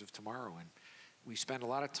customers of tomorrow. And we spend a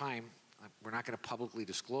lot of time, we're not going to publicly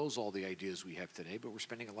disclose all the ideas we have today, but we're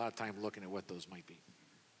spending a lot of time looking at what those might be.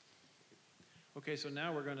 Okay, so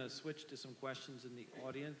now we're going to switch to some questions in the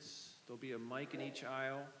audience. There'll be a mic in each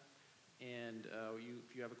aisle, and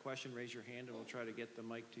if you have a question, raise your hand, and we'll try to get the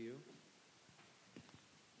mic to you.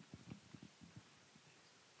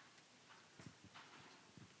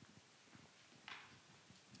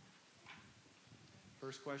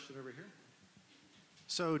 First question over here.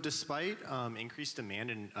 So despite increased demand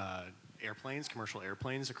in airplanes, commercial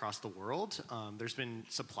airplanes across the world, there's been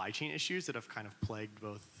supply chain issues that have kind of plagued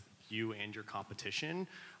both you and your competition.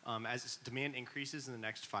 As demand increases in the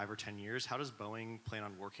next 5 or 10 years, how does Boeing plan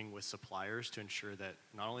on working with suppliers to ensure that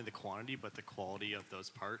not only the quantity but the quality of those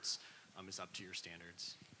parts is up to your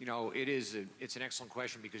standards? It's an excellent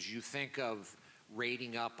question, because you think of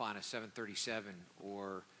rating up on a 737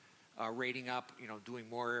 or rating up, doing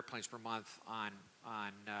more airplanes per month on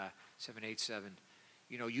 787.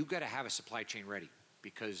 You've got to have a supply chain ready,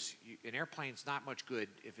 because an airplane's not much good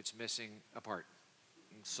if it's missing a part.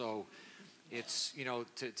 And so it's,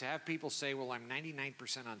 to have people say, well, I'm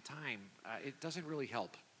 99% on time, it doesn't really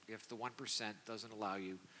help if the 1% doesn't allow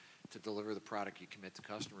you to deliver the product you commit to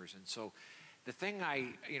customers. And so the thing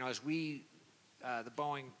as the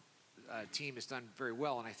Boeing team has done very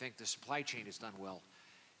well, and I think the supply chain has done well,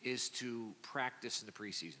 is to practice in the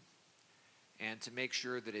preseason and to make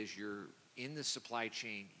sure that as you're in the supply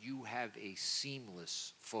chain, you have a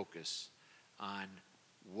seamless focus on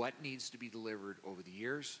what needs to be delivered over the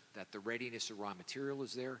years, that the readiness of raw material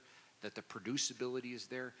is there, that the producibility is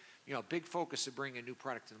there. A big focus of bringing a new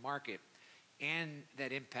product to the market, and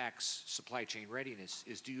that impacts supply chain readiness,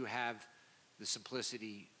 is do you have the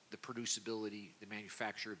simplicity, the producibility, the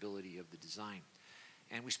manufacturability of the design?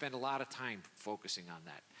 And we spend a lot of time focusing on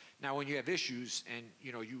that. Now, when you have issues, and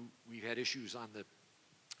we've had issues on the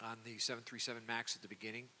 737 MAX at the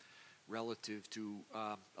beginning relative to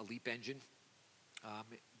a LEAP engine.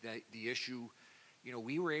 The issue,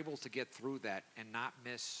 we were able to get through that and not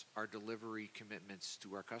miss our delivery commitments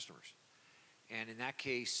to our customers. And in that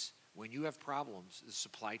case, when you have problems, the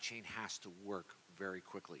supply chain has to work very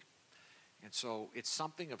quickly. And so it's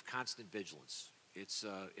something of constant vigilance. It's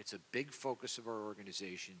a big focus of our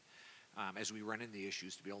organization as we run into the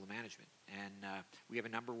issues to be able to manage it. And we have a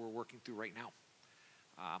number we're working through right now.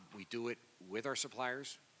 We do it with our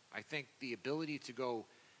suppliers. I think the ability to go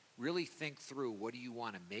really think through, what do you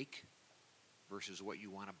want to make versus what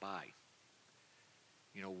you want to buy?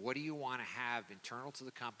 What do you want to have internal to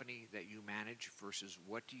the company that you manage versus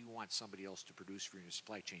what do you want somebody else to produce for your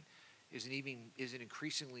supply chain is an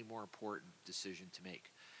increasingly more important decision to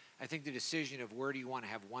make. I think the decision of where do you want to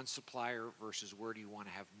have one supplier versus where do you want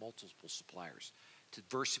to have multiple suppliers,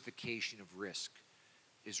 diversification of risk,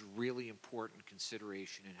 is really important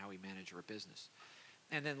consideration in how we manage our business.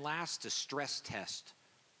 And then last, to stress test,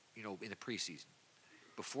 in the preseason.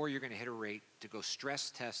 Before you're going to hit a rate, to go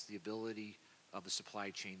stress test the ability of the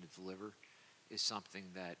supply chain to deliver is something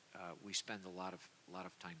that we spend a lot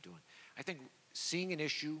of time doing. I think seeing an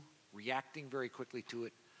issue, reacting very quickly to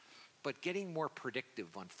it, but getting more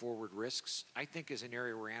predictive on forward risks, I think is an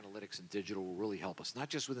area where analytics and digital will really help us, not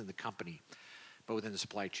just within the company, but within the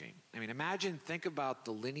supply chain. I mean, think about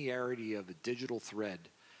the linearity of a digital thread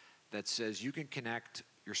that says you can connect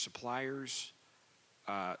your supplier's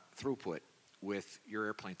throughput with your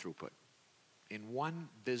airplane throughput in one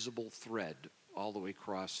visible thread all the way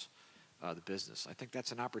across the business. I think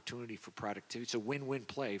that's an opportunity for productivity. It's a win-win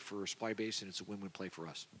play for Supply Basin. It's a win-win play for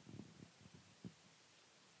us.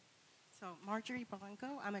 So Marjorie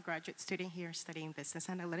Blanco, I'm a graduate student here studying business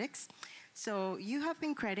analytics. So you have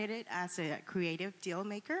been credited as a creative deal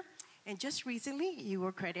maker, and just recently you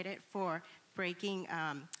were credited for breaking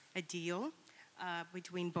a deal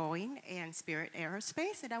between Boeing and Spirit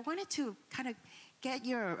Aerospace. And I wanted to kind of get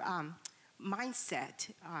your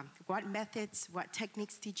mindset. What methods, what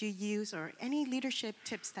techniques did you use, or any leadership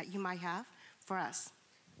tips that you might have for us?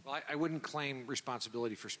 Well, I wouldn't claim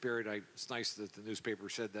responsibility for Spirit. It's nice that the newspaper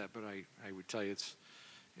said that, but I would tell you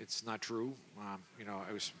it's not true. You know,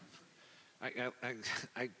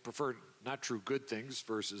 I prefer not true good things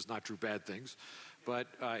versus not true bad things, but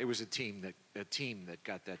it was a team that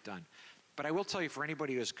got that done. But I will tell you, for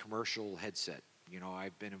anybody who has a commercial headset, you know,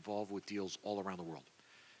 I've been involved with deals all around the world,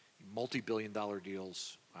 multi-billion-dollar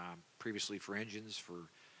deals, previously for engines, for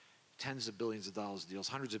tens of billions of dollars deals,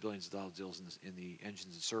 hundreds of billions of dollars deals in the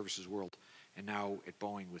engines and services world, and now at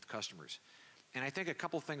Boeing with customers. And I think a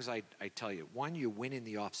couple things I tell you. One, you win in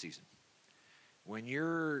the off-season. When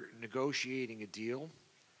you're negotiating a deal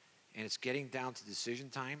and it's getting down to decision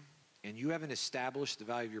time and you haven't established the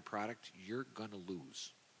value of your product, you're going to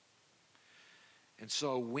lose. And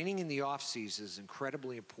so winning in the off-season is an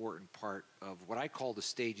incredibly important part of what I call the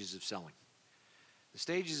stages of selling. The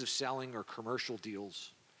stages of selling or commercial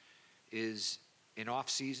deals is in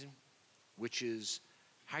off-season, which is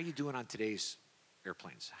how are you doing on today's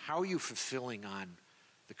airplanes? How are you fulfilling on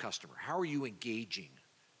the customer? How are you engaging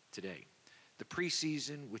today? The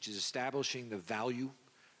pre-season, which is establishing the value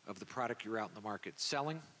of the product you're out in the market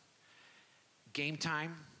selling. Game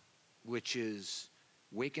time, which is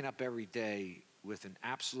waking up every day with an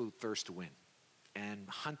absolute thirst to win and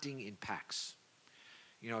hunting in packs.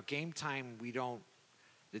 You know, at game time,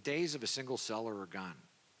 the days of a single seller are gone.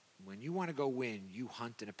 When you want to go win, you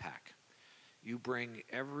hunt in a pack. You bring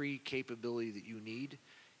every capability that you need.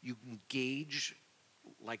 You engage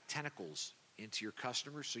like tentacles into your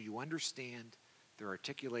customers so you understand their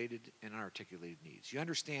articulated and unarticulated needs. You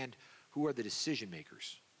understand who are the decision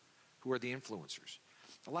makers, who are the influencers.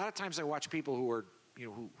 A lot of times I watch people who are, you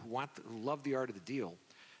know, who love the art of the deal.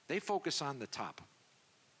 They focus on the top,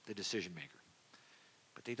 the decision maker,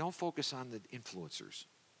 but they don't focus on the influencers.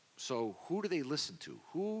 So who do they listen to?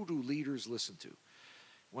 Who do leaders listen to?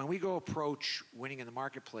 When we go approach winning in the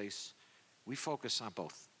marketplace, we focus on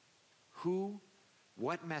both.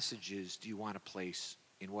 What messages do you want to place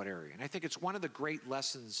in what area? And I think it's one of the great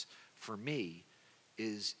lessons for me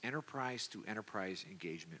is enterprise to enterprise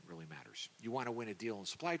engagement really matters. You want to win a deal in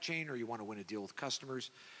supply chain or you want to win a deal with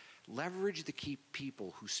customers, leverage the key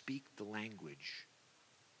people who speak the language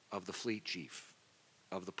of the fleet chief,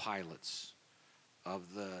 of the pilots, of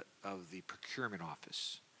the procurement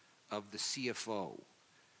office, of the CFO,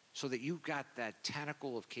 so that you've got that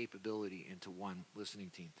tentacle of capability into one listening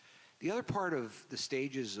team. The other part of the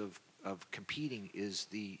stages of competing is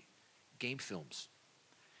the game films.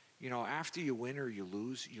 You know, after you win or you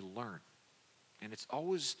lose, you learn. And it's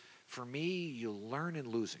always, for me, you learn in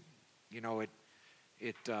losing. You know,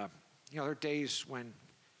 there are days when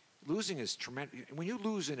losing is tremendous. When you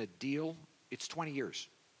lose in a deal, it's 20 years.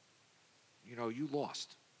 You know, you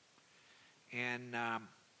lost. And,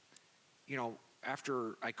 you know,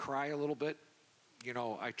 after I cry a little bit, you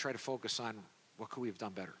know, I try to focus on what could we have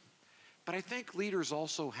done better. But I think leaders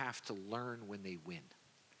also have to learn when they win.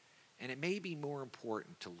 And it may be more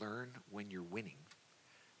important to learn when you're winning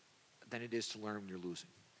than it is to learn when you're losing.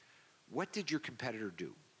 What did your competitor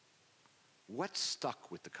do? What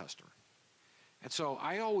stuck with the customer? And so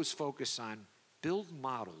I always focus on build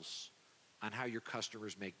models on how your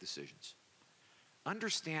customers make decisions.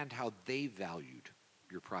 Understand how they valued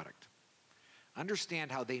your product.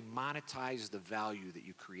 Understand how they monetize the value that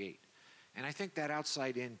you create. And I think that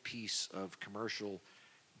outside-in piece of commercial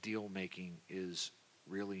deal making is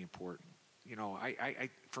really important. You know,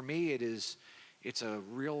 for me, it's a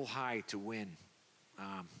real high to win.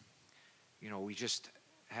 You know, we just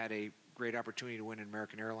had a great opportunity to win at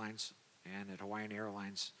American Airlines and at Hawaiian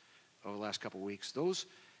Airlines over the last couple of weeks. Those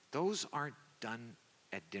aren't done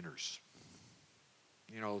at dinners.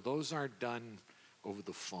 You know, those aren't done over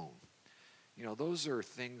the phone. You know, those are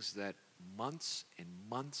things that months and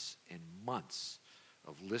months and months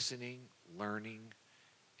of listening, learning,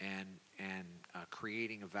 and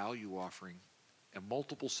creating a value offering, a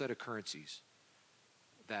multiple set of currencies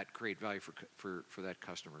that create value for that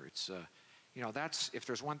customer. It's you know, that's, if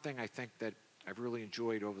there's one thing I think that I've really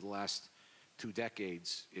enjoyed over the last 2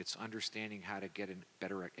 decades, it's understanding how to get a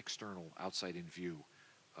better external outside-in view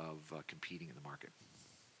of competing in the market.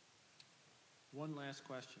 One last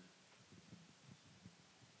question.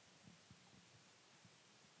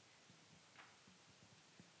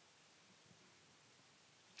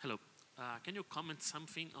 Hello. Can you comment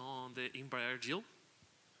something on the Embraer deal?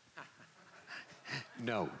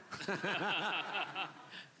 No.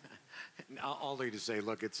 Only to say,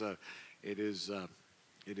 look, it is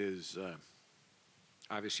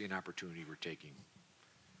obviously an opportunity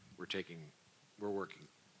we're working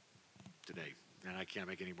today, and I can't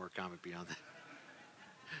make any more comment beyond that.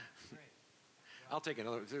 I'll take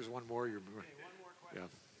another. If there's one more, you're. Okay, one more question.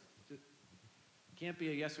 Yeah. Can't be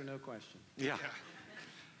a yes or no question. Yeah.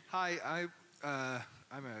 Hi,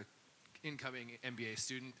 I'm an incoming MBA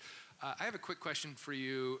student. I have a quick question for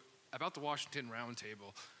you about the Washington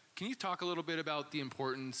Roundtable. Can you talk a little bit about the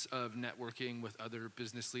importance of networking with other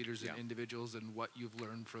business leaders and individuals and what you've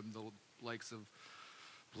learned from the likes of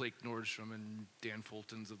Blake Nordstrom and Dan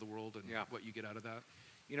Fultons of the world and what you get out of that?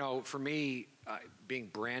 You know, for me, being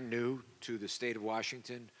brand new to the state of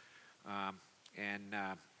Washington,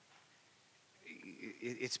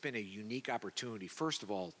 it's been a unique opportunity, first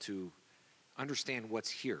of all, to understand what's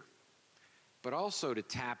here, but also to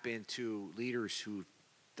tap into leaders who've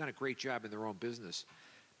done a great job in their own business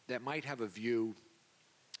that might have a view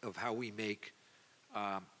of how we make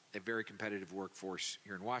a very competitive workforce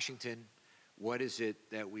here in Washington. What is it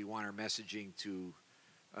that we want our messaging to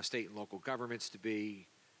state and local governments to be?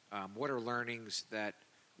 What are learnings that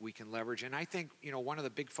we can leverage? And I think, you know, one of the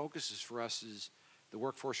big focuses for us is the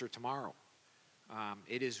workforce of tomorrow.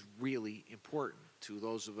 It is really important to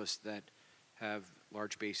those of us that have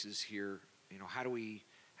large bases here. You know, how do we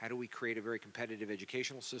create a very competitive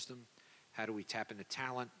educational system? How do we tap into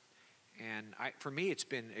talent? And for me, it's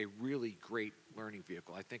been a really great learning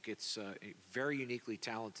vehicle. I think it's a very uniquely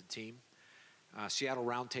talented team. Seattle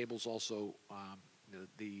Roundtable's also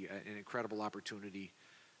an incredible opportunity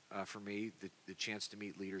for me, the chance to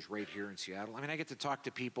meet leaders right here in Seattle. I mean, I get to talk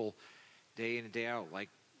to people day in and day out, like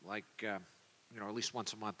you know, at least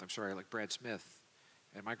once a month. I'm sorry, like Brad Smith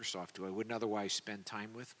at Microsoft, who I wouldn't otherwise spend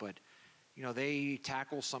time with, but you know, they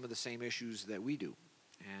tackle some of the same issues that we do,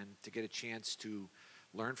 and to get a chance to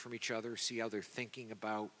learn from each other, see how they're thinking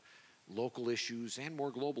about local issues and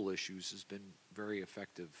more global issues has been very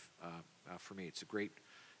effective for me. It's a great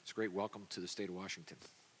welcome to the state of Washington.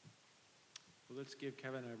 Well, let's give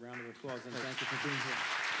Kevin a round of applause and thank you for being here.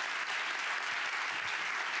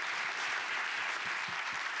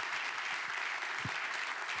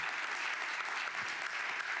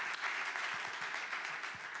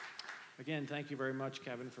 Again, thank you very much,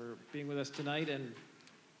 Kevin, for being with us tonight, and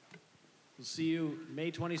we'll see you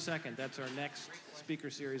May 22nd. That's our next Speaker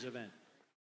Series event.